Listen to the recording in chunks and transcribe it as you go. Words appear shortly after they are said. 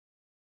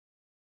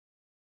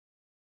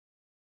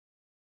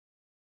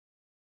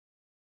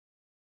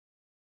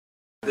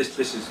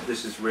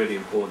this is really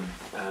important,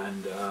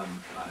 and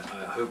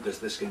I hope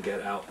this can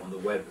get out on the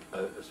web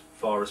as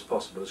far as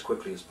possible, as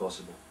quickly as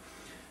possible.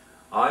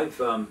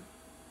 I've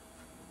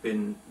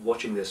been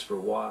watching this for a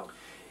while.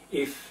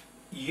 If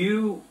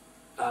you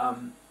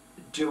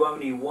do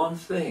only one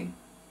thing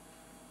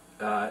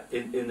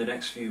in the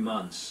next few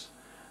months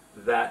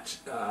that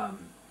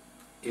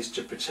is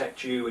to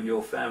protect you and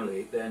your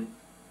family, then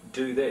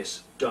do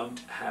this: don't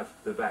have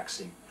the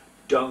vaccine.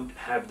 Don't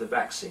have the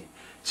vaccine.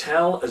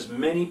 Tell as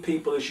many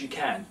people as you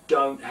can,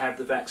 don't have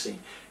the vaccine.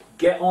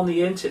 Get on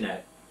the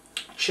internet,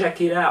 check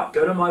it out.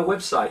 Go to my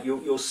website.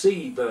 You'll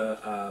see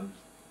the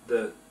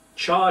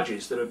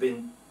charges that have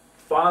been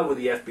filed with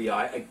the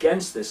FBI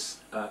against this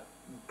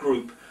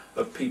group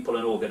of people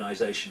and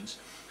organizations.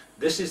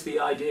 This is the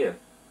idea,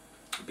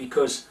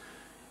 because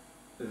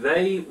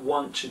they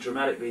want to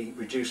dramatically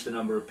reduce the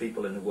number of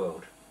people in the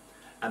world,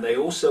 and they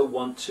also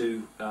want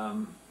to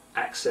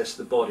access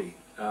the body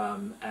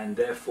and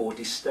therefore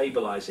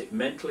destabilize it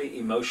mentally,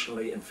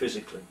 emotionally and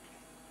physically.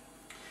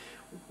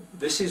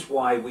 This is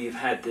why we've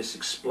had this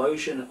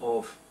explosion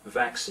of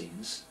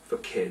vaccines for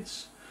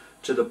kids,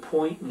 to the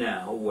point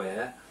now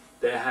where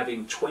they're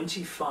having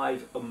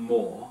 25 or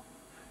more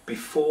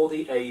before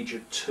the age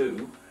of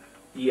 2,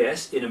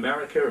 yes, in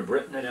America and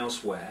Britain and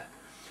elsewhere.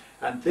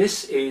 And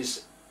this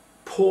is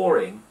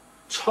pouring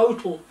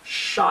total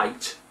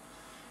shite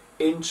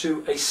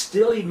into a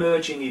still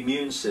emerging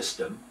immune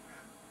system.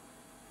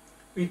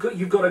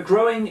 You've got a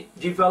growing,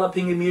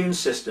 developing immune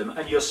system,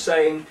 and you're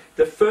saying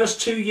the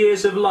first 2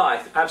 years of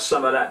life, have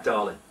some of that,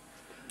 darling.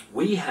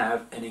 We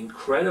have an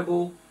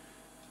incredible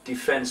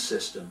defense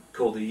system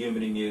called the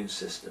human immune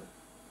system.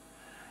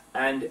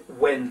 And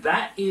when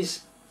that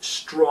is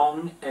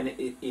strong and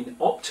in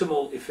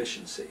optimal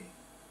efficiency,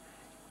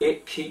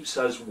 it keeps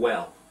us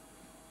well.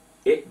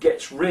 It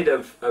gets rid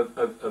of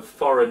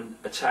foreign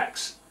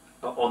attacks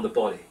on the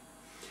body.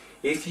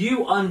 If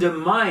you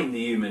undermine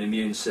the human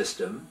immune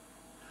system,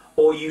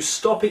 or you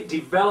stop it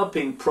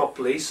developing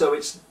properly so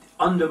it's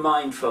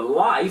undermined for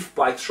life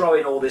by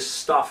throwing all this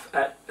stuff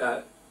at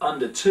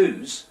under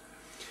 2s,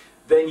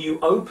 then you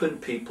open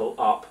people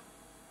up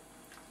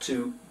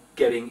to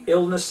getting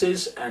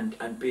illnesses and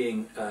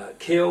being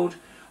killed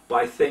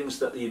by things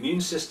that the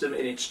immune system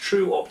in its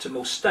true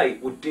optimal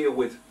state would deal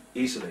with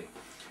easily.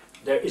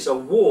 There is a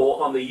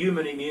war on the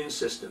human immune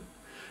system,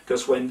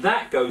 because when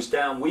that goes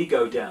down, we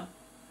go down.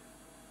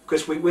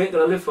 Because we ain't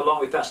going to live for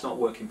long if that's not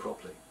working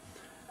properly.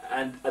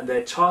 And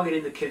they're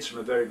targeting the kids from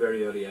a very,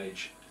 very early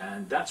age.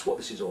 And that's what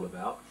this is all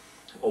about,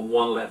 on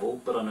one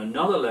level. But on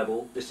another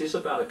level, this is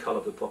about a cull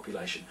of the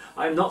population.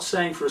 I'm not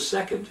saying for a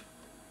second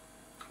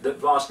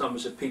that vast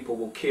numbers of people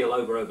will keel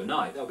over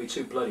overnight. That would be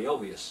too bloody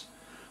obvious.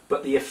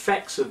 But the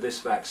effects of this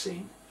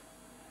vaccine,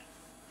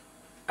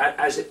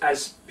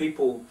 as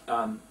people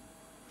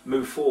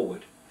move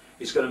forward,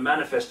 is going to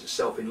manifest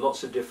itself in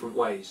lots of different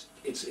ways.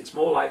 It's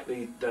more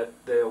likely that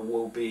there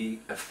will be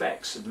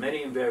effects of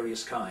many and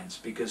various kinds,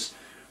 because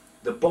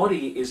the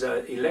body is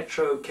an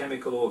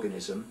electrochemical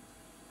organism,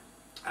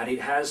 and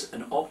it has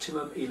an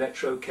optimum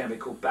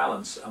electrochemical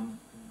balance, and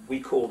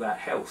we call that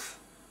health.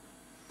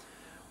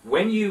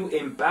 When you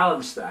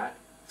imbalance that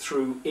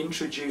through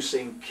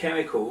introducing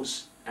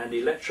chemicals and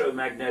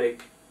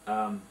electromagnetic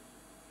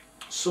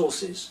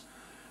sources,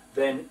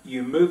 then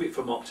you move it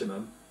from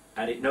optimum,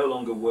 and it no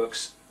longer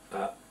works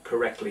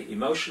correctly,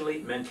 emotionally,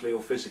 mentally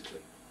or physically.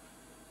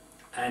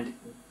 And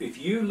if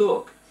you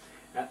look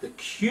at the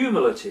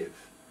cumulative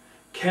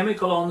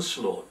chemical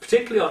onslaught,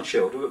 particularly on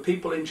children, but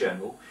people in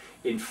general,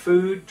 in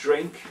food,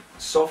 drink,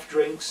 soft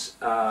drinks,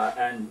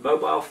 and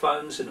mobile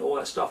phones and all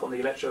that stuff on the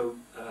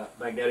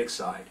electromagnetic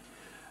side,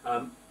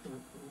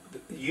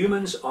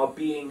 humans are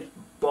being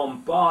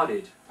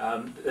bombarded.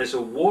 There's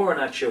a war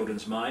on our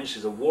children's minds,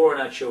 there's a war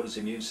on our children's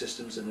immune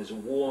systems, and there's a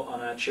war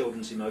on our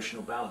children's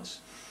emotional balance.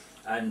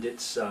 And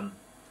it's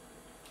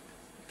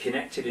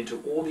connected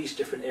into all these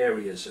different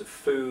areas of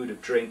food,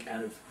 of drink,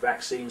 and of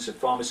vaccines, of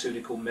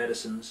pharmaceutical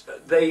medicines.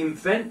 They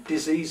invent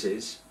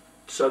diseases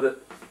so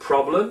that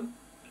problem,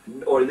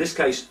 or in this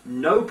case,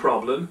 no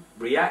problem,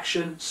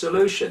 reaction,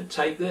 solution.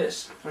 Take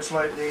this. It's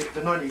like the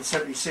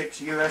 1976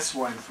 US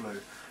swine flu.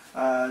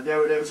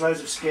 There was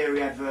loads of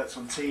scary adverts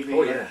on TV.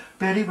 Oh, yeah.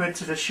 Betty went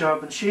to the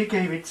shop and she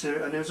gave it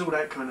to, and there was all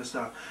that kind of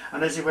stuff.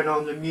 And as it went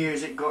on, the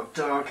music got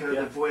darker,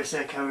 yeah. The voice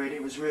echoed.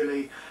 It was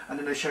really, and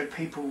then they showed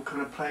people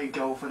kind of playing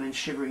golf and then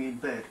shivering in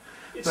bed.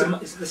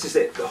 This is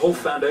it. The whole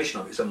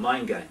foundation of it is a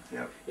mind game.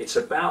 Yeah. It's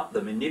about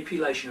the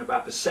manipulation of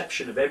our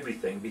perception of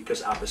everything,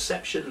 because our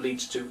perception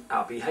leads to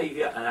our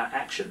behavior and our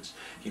actions.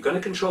 If you're going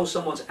to control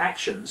someone's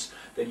actions,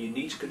 then you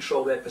need to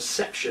control their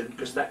perception,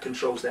 because that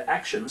controls their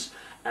actions.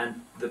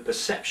 And the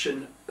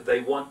perception they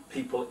want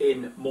people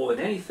in more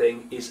than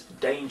anything is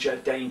danger,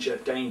 danger,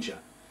 danger.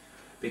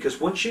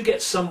 Because once you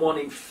get someone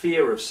in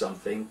fear of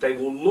something, they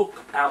will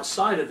look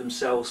outside of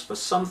themselves for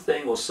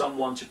something or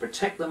someone to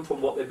protect them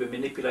from what they've been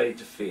manipulated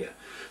to fear.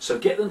 So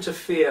get them to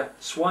fear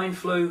swine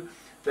flu,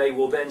 they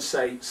will then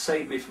say,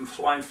 save me from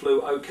swine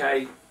flu,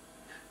 okay,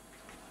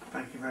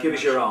 Thank you very Give much.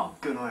 us your arm.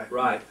 Good night.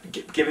 Right.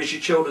 Give us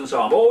your children's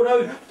arm. Oh no!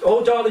 Yeah.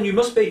 Oh darling, you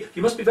must be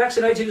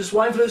vaccinated. The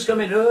swine flu's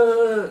coming.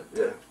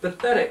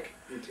 Pathetic.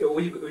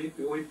 All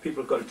you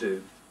people have got to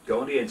do,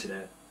 go on the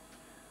internet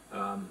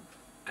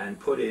and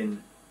put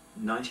in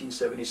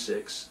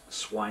 1976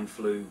 swine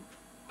flu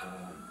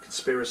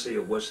conspiracy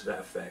or words to that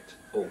effect,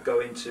 or go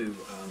into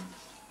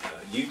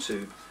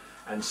YouTube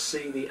and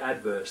see the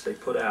adverts they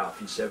put out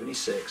in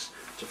 '76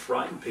 to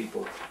frighten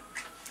people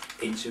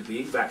into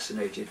being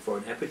vaccinated for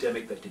an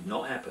epidemic that did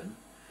not happen,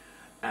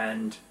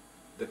 and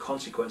the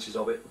consequences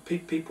of it.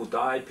 People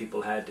died,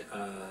 people had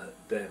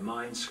their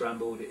minds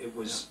scrambled. It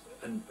was,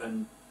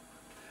 and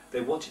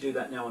they want to do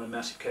that now on a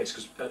massive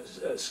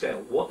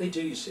scale. What they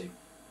do, you see,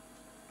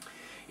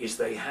 is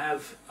they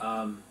have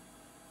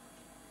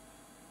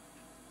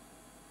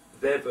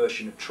their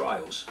version of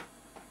trials.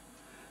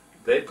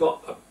 They've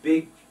got a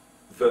big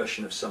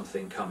version of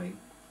something coming,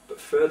 but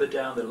further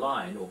down the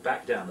line, or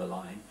back down the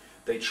line,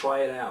 they try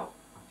it out.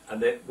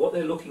 And what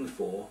they're looking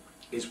for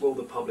is, will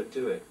the public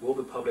do it? Will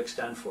the public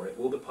stand for it?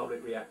 Will the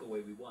public react the way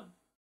we want?